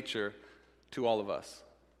true nature to all of us.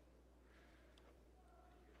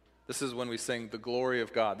 This is when we sing the glory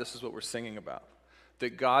of God. This is what we're singing about.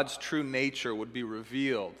 That God's true nature would be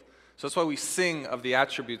revealed. So that's why we sing of the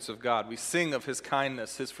attributes of God. We sing of his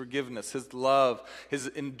kindness, his forgiveness, his love, his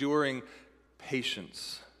enduring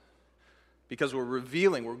patience. Because we're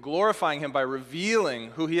glorifying him by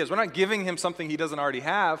revealing who he is. We're not giving him something he doesn't already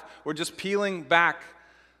have. We're just peeling back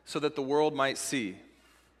so that the world might see.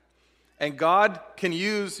 And God can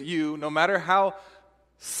use you no matter how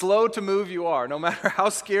slow to move you are, no matter how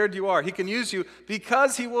scared you are. He can use you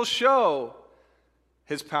because he will show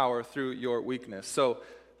his power through your weakness. So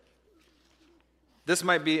this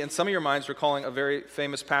might be, in some of your minds, recalling a very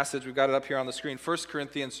famous passage. We've got it up here on the screen. 1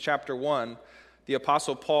 Corinthians chapter 1. The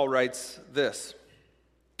Apostle Paul writes this.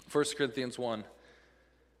 1 Corinthians 1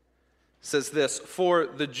 says this, "For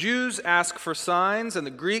the Jews ask for signs and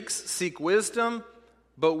the Greeks seek wisdom,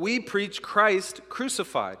 but we preach Christ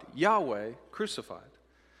crucified, Yahweh crucified.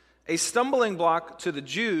 a stumbling block to the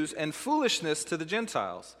Jews and foolishness to the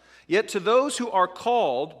Gentiles. Yet to those who are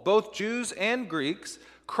called, both Jews and Greeks,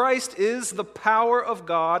 Christ is the power of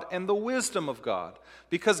God and the wisdom of God.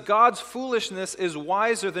 Because God's foolishness is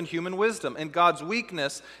wiser than human wisdom, and God's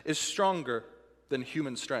weakness is stronger than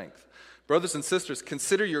human strength. Brothers and sisters,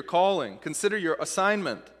 consider your calling, consider your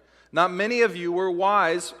assignment. Not many of you were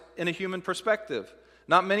wise in a human perspective.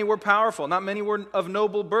 Not many were powerful, not many were of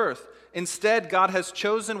noble birth. Instead, God has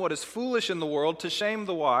chosen what is foolish in the world to shame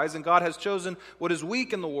the wise, and God has chosen what is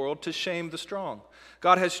weak in the world to shame the strong.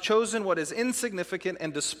 God has chosen what is insignificant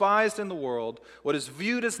and despised in the world, what is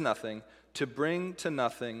viewed as nothing, to bring to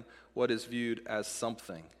nothing what is viewed as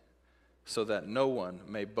something, so that no one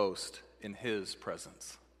may boast in his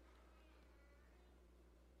presence.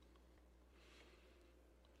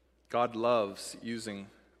 God loves using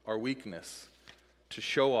our weakness to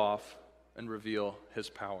show off and reveal his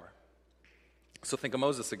power. So think of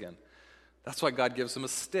Moses again. That's why God gives him a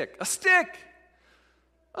stick. A stick!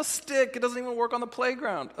 A stick! It doesn't even work on the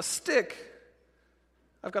playground. A stick!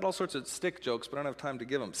 I've got all sorts of stick jokes, but I don't have time to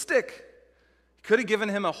give them. Stick! He could have given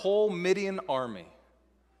him a whole Midian army.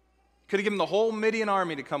 He could have given the whole Midian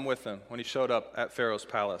army to come with him when he showed up at Pharaoh's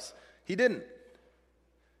palace. He didn't.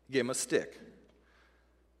 He gave him a stick.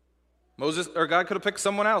 God could have picked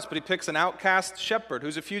someone else, but he picks an outcast shepherd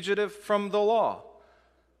who's a fugitive from the law.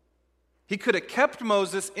 He could have kept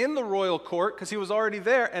Moses in the royal court because he was already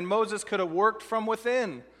there, and Moses could have worked from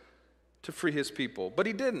within to free his people, but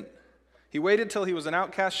he didn't. He waited till he was an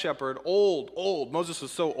outcast shepherd, old. Moses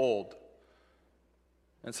was so old,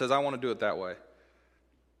 and says, I want to do it that way.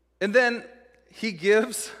 And then he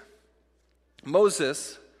gives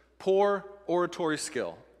Moses poor oratory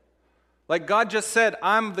skill. Like God just said,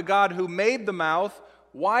 I'm the God who made the mouth.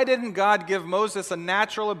 Why didn't God give Moses a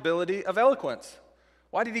natural ability of eloquence?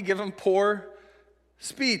 Why did he give him poor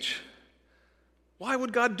speech? Why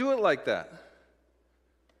would God do it like that?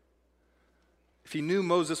 If he knew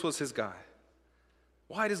Moses was his guy.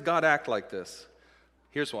 Why does God act like this?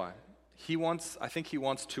 Here's why. I think he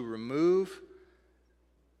wants to remove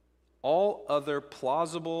all other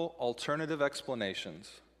plausible alternative explanations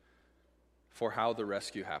for how the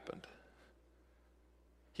rescue happened.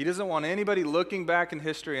 He doesn't want anybody looking back in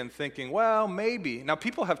history and thinking, well, maybe. Now,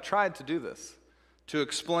 people have tried to do this, to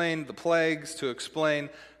explain the plagues, to explain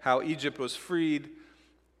how Egypt was freed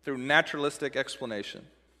through naturalistic explanation.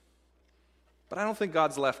 But I don't think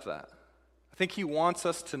God's left that. I think he wants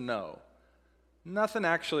us to know nothing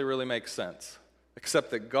actually really makes sense,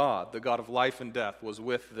 except that God, the God of life and death, was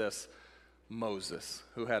with this Moses,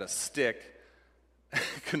 who had a stick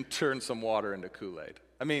and can turn some water into Kool-Aid.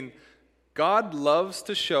 I mean, God loves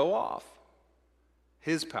to show off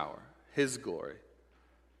his power, his glory,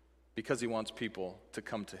 because he wants people to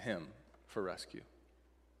come to him for rescue.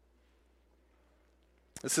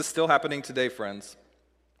 This is still happening today, friends.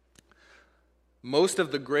 Most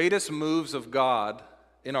of the greatest moves of God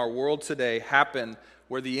in our world today happen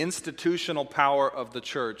where the institutional power of the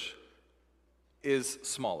church is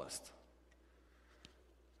smallest.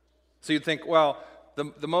 So you'd think, well,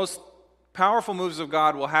 the most powerful moves of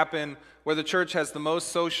God will happen where the church has the most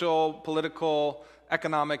social, political,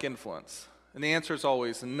 economic influence. And the answer is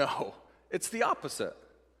always no. It's the opposite.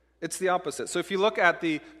 It's the opposite. So if you look at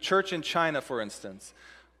the church in China, for instance,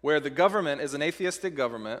 where the government is an atheistic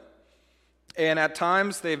government, and at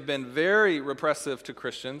times they've been very repressive to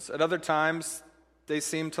Christians, at other times they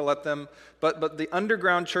seem to let them, but the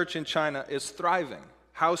underground church in China is thriving.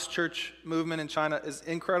 House church movement in China is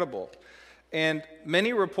incredible. And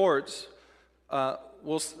many reports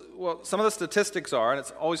some of the statistics are, and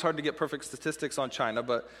it's always hard to get perfect statistics on China,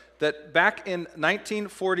 but that back in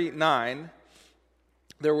 1949,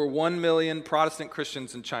 there were 1 million Protestant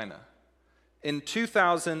Christians in China. In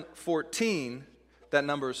 2014, that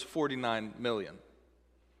number is 49 million.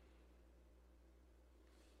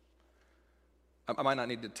 I might not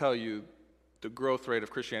need to tell you the growth rate of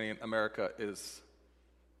Christianity in America is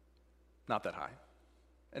not that high.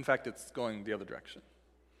 In fact, it's going the other direction.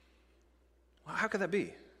 Well, how could that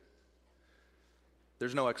be?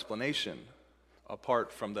 There's no explanation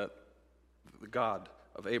apart from that the God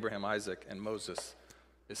of Abraham, Isaac, and Moses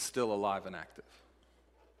is still alive and active.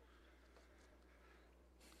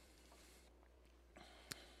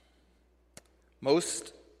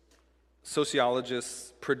 Most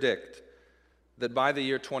sociologists predict that by the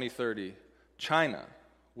year 2030, China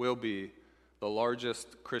will be the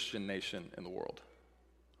largest Christian nation in the world.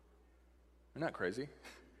 Isn't that crazy?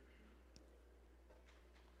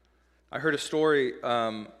 I heard a story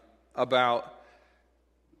about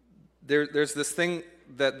there's this thing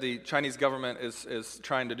that the Chinese government is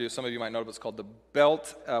trying to do. Some of you might know it's called the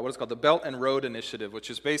Belt and Road Initiative, which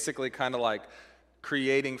is basically kind of like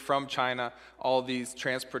creating from China all these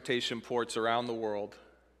transportation ports around the world,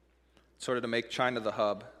 sort of to make China the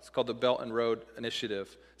hub. It's called the Belt and Road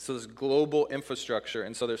Initiative. So this global infrastructure,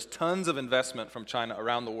 and so there's tons of investment from China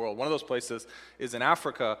around the world. One of those places is in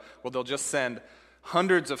Africa, where they'll just send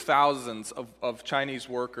hundreds of thousands of Chinese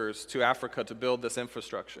workers to Africa to build this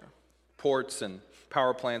infrastructure, ports and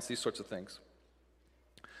power plants, these sorts of things,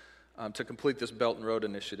 to complete this Belt and Road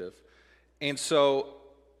Initiative. And so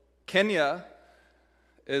Kenya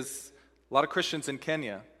is a lot of Christians in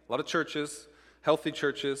Kenya, a lot of churches, healthy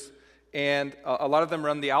churches, and a lot of them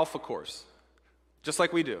run the Alpha Course, just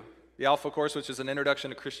like we do. The Alpha Course, which is an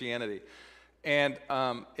introduction to Christianity. And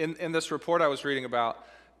in this report I was reading about,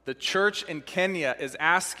 the church in Kenya is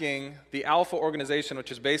asking the Alpha organization,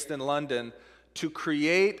 which is based in London, to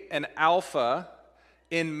create an Alpha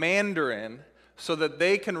in Mandarin so that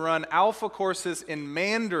they can run Alpha courses in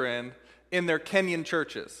Mandarin in their Kenyan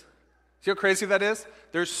churches. See how crazy that is?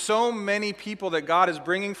 There's so many people that God is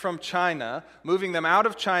bringing from China, moving them out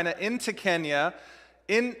of China into Kenya,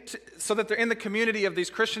 so that they're in the community of these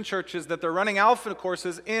Christian churches, that they're running Alpha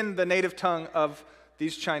courses in the native tongue of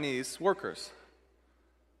these Chinese workers.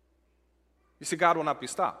 You see, God will not be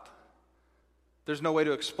stopped. There's no way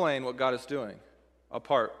to explain what God is doing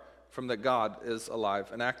apart from that God is alive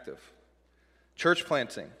and active. Church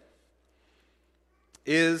planting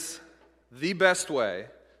is the best way,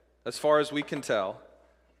 as far as we can tell,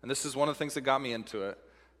 and this is one of the things that got me into it,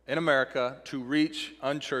 in America, to reach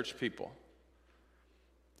unchurched people.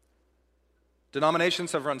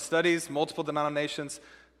 Denominations have run studies, multiple denominations.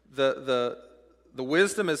 The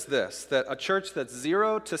wisdom is this, that a church that's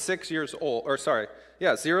 0 to 6 years old,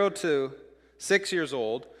 0 to 6 years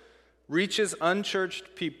old, reaches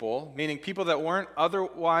unchurched people, meaning people that weren't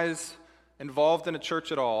otherwise involved in a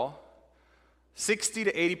church at all. 60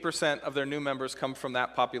 to 80% of their new members come from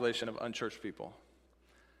that population of unchurched people.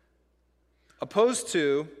 Opposed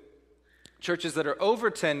to churches that are over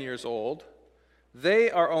 10 years old,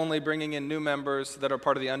 they are only bringing in new members that are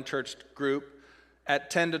part of the unchurched group at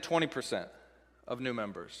 10 to 20% of new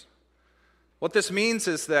members. What this means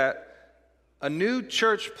is that a new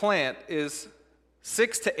church plant is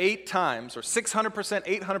 6 to 8 times, or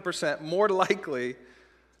 600%, 800% more likely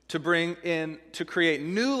to create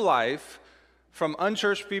new life from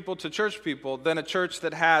unchurched people to church people than a church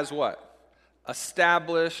that has what?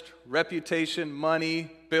 Established reputation,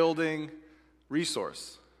 money, building,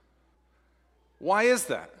 resource. Why is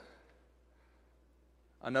that?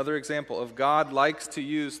 Another example of God likes to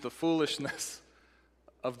use the foolishness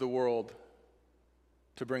of the world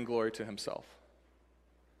to bring glory to himself.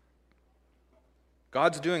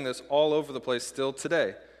 God's doing this all over the place still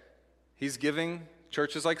today. He's giving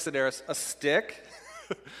churches like Sedaris a stick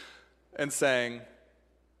and saying,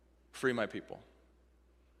 free my people.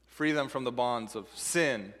 Free them from the bonds of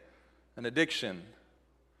sin and addiction,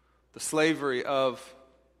 the slavery of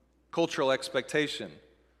cultural expectation,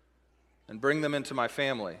 and bring them into my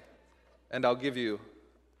family, and I'll give you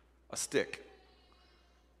a stick.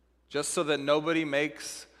 Just so that nobody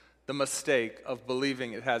makes the mistake of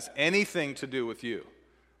believing it has anything to do with you,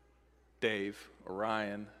 Dave or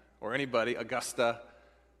Ryan or anybody, Augusta.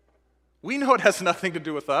 We know it has nothing to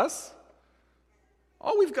do with us.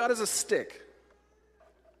 All we've got is a stick,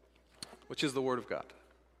 which is the Word of God.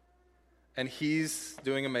 And He's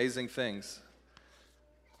doing amazing things.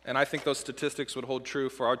 And I think those statistics would hold true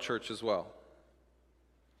for our church as well.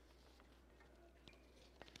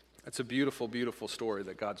 It's a beautiful, beautiful story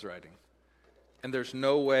that God's writing. And there's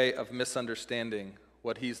no way of misunderstanding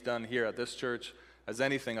what He's done here at this church as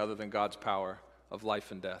anything other than God's power of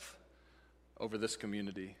life and death over this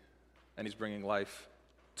community. And He's bringing life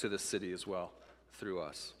to this city as well through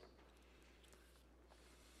us.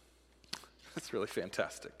 That's really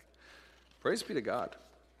fantastic. Praise be to God.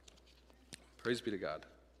 Praise be to God.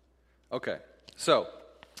 Okay, so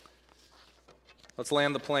let's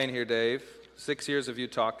land the plane here, Dave. 6 years of you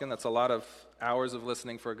talking. That's a lot of hours of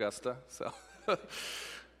listening for Augusta. So,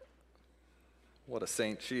 what a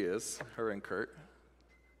saint she is, her and Kurt.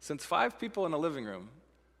 Since 5 people in a living room,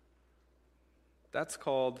 that's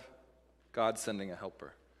called God sending a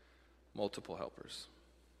helper, multiple helpers.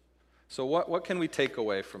 So what can we take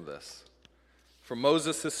away from this? From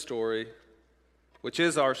Moses' story, which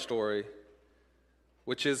is our story,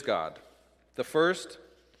 which is God. The first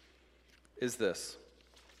is this.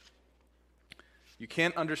 You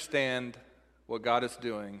can't understand what God is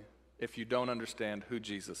doing if you don't understand who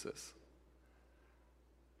Jesus is.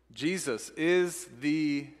 Jesus is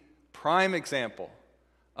the prime example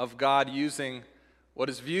of God using what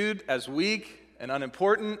is viewed as weak and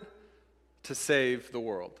unimportant to save the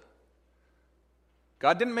world.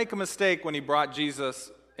 God didn't make a mistake when he brought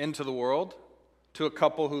Jesus into the world to a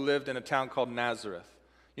couple who lived in a town called Nazareth.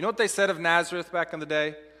 You know what they said of Nazareth back in the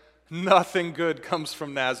day? Nothing good comes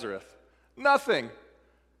from Nazareth. Nothing.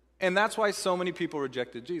 And that's why so many people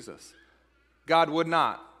rejected Jesus. God would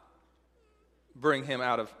not bring him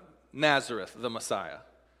out of Nazareth, the Messiah.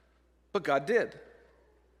 But God did.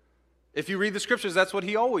 If you read the scriptures, that's what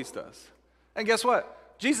he always does. And guess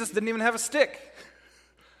what? Jesus didn't even have a stick.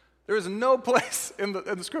 There is no place in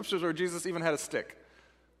the scriptures where Jesus even had a stick.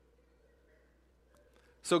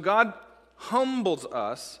 So God humbles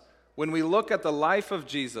us when we look at the life of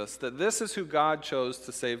Jesus, that this is who God chose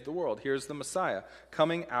to save the world. Here's the Messiah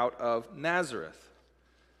coming out of Nazareth.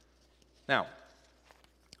 Now,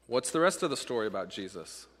 what's the rest of the story about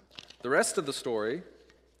Jesus? The rest of the story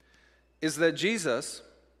is that Jesus,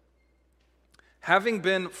 having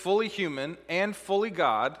been fully human and fully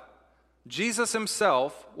God, Jesus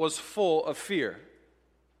himself was full of fear.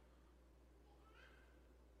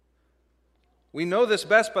 We know this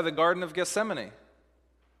best by the Garden of Gethsemane.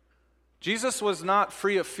 Jesus was not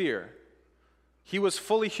free of fear. He was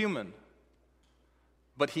fully human,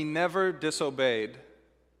 but he never disobeyed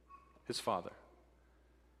his Father.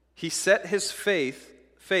 He set his face,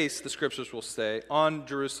 the scriptures will say, on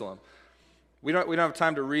Jerusalem. We don't have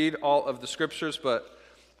time to read all of the scriptures, but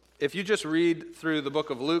if you just read through the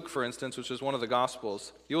book of Luke, for instance, which is one of the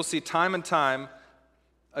Gospels, you'll see time and time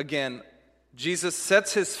again, Jesus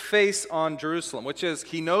sets his face on Jerusalem, which is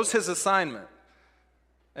he knows his assignment.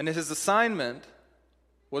 And his assignment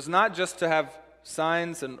was not just to have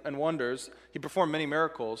signs and wonders. He performed many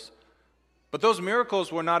miracles. But those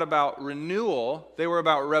miracles were not about renewal. They were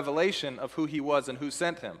about revelation of who he was and who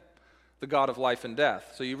sent him, the God of life and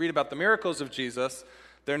death. So you read about the miracles of Jesus.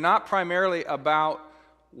 They're not primarily about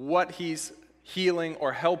what he's healing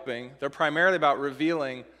or helping. They're primarily about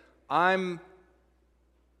revealing, I'm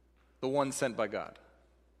the one sent by God.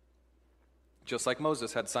 Just like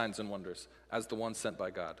Moses had signs and wonders as the one sent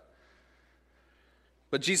by God.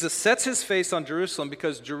 But Jesus sets his face on Jerusalem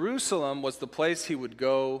because Jerusalem was the place he would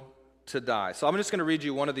go to die. So I'm just going to read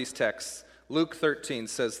you one of these texts. Luke 13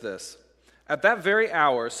 says this. At that very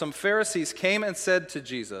hour, some Pharisees came and said to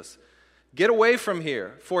Jesus, "Get away from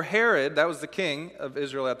here, for Herod," that was the king of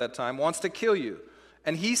Israel at that time, "wants to kill you."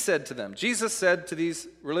 And he said to them, Jesus said to these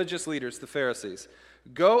religious leaders, the Pharisees,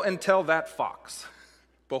 "Go and tell that fox,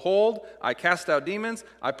 behold, I cast out demons,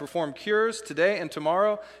 I perform cures today and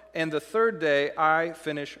tomorrow, and the third day I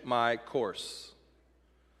finish my course.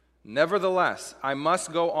 Nevertheless, I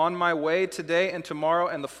must go on my way today and tomorrow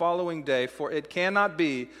and the following day, for it cannot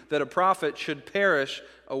be that a prophet should perish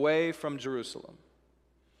away from Jerusalem.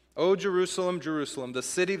 O Jerusalem, Jerusalem, the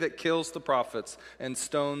city that kills the prophets and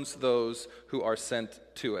stones those who are sent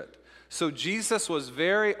to it." So Jesus was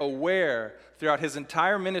very aware throughout his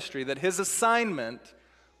entire ministry that his assignment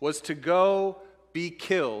was to go be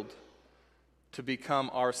killed to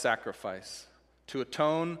become our sacrifice, to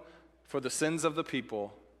atone for the sins of the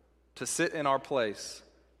people, to sit in our place.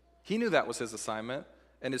 He knew that was his assignment,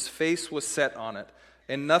 and his face was set on it,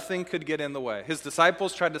 and nothing could get in the way. His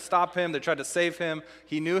disciples tried to stop him. They tried to save him.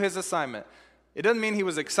 He knew his assignment. It doesn't mean he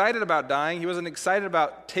was excited about dying. He wasn't excited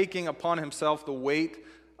about taking upon himself the weight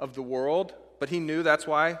of the world, but he knew that's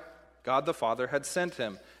why God the Father had sent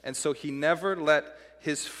him. And so he never let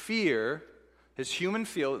his fear, his human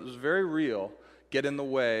feel, it was very real, get in the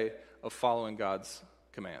way of following God's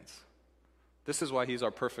commands. This is why he's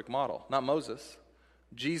our perfect model, not Moses.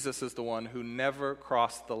 Jesus is the one who never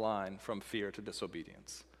crossed the line from fear to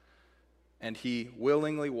disobedience. And he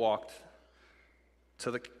willingly walked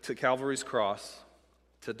to Calvary's cross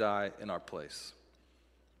to die in our place.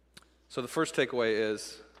 So the first takeaway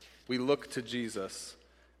is we look to Jesus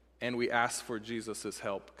and we ask for Jesus'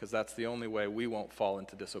 help, because that's the only way we won't fall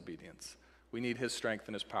into disobedience. We need his strength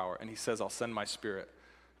and his power. And he says, "I'll send my Spirit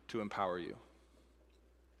to empower you."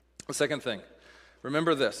 The second thing,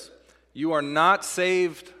 remember this. You are not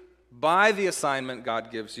saved by the assignment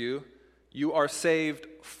God gives you. You are saved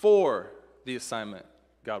for the assignment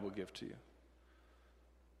God will give to you.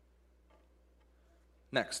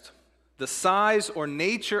 Next, the size or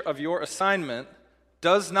nature of your assignment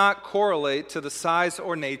does not correlate to the size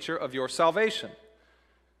or nature of your salvation.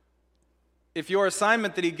 If your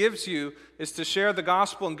assignment that he gives you is to share the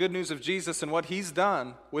gospel and good news of Jesus and what he's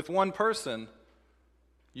done with one person,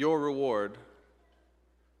 your reward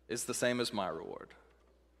is the same as my reward.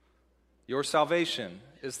 Your salvation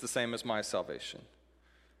is the same as my salvation.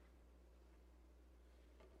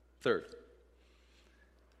 Third,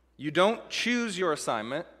 you don't choose your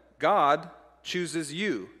assignment. God chooses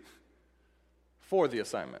you for the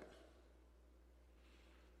assignment.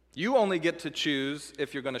 You only get to choose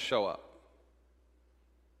if you're going to show up.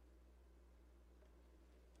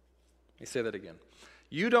 Let me say that again.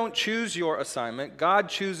 You don't choose your assignment. God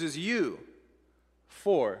chooses you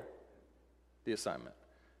for the assignment.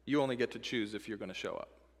 You only get to choose if you're going to show up.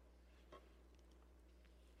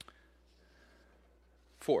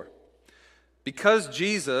 4, because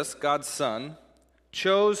Jesus, God's Son,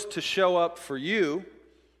 chose to show up for you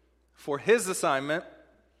for his assignment,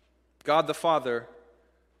 God the Father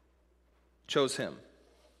chose him.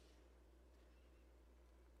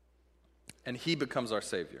 And he becomes our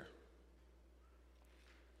Savior.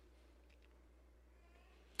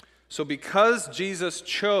 So because Jesus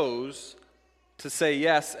chose to say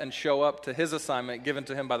yes and show up to his assignment given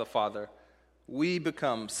to him by the Father, we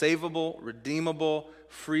become savable, redeemable,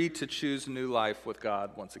 free to choose new life with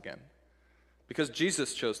God once again. Because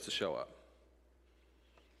Jesus chose to show up.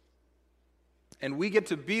 And we get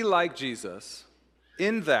to be like Jesus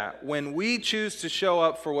in that when we choose to show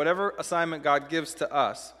up for whatever assignment God gives to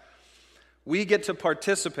us, we get to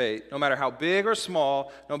participate, no matter how big or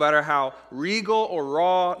small, no matter how regal or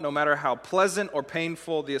raw, no matter how pleasant or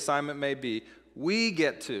painful the assignment may be, we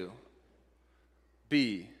get to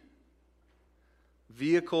be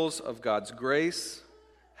vehicles of God's grace,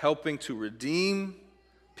 helping to redeem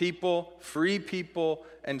people, free people,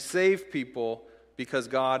 and save people because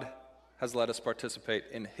God has let us participate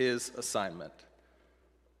in his assignment.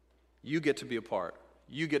 You get to be a part.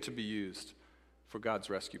 You get to be used for God's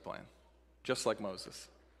rescue plan, just like Moses.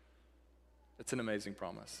 It's an amazing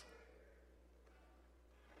promise.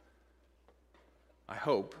 I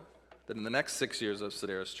hope that in the next 6 years of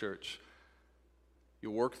Sedaris Church,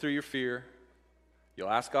 you'll work through your fear, you'll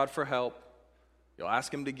ask God for help, you'll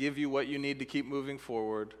ask him to give you what you need to keep moving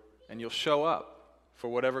forward, and you'll show up for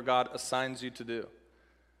whatever God assigns you to do,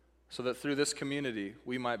 so that through this community,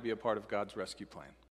 we might be a part of God's rescue plan.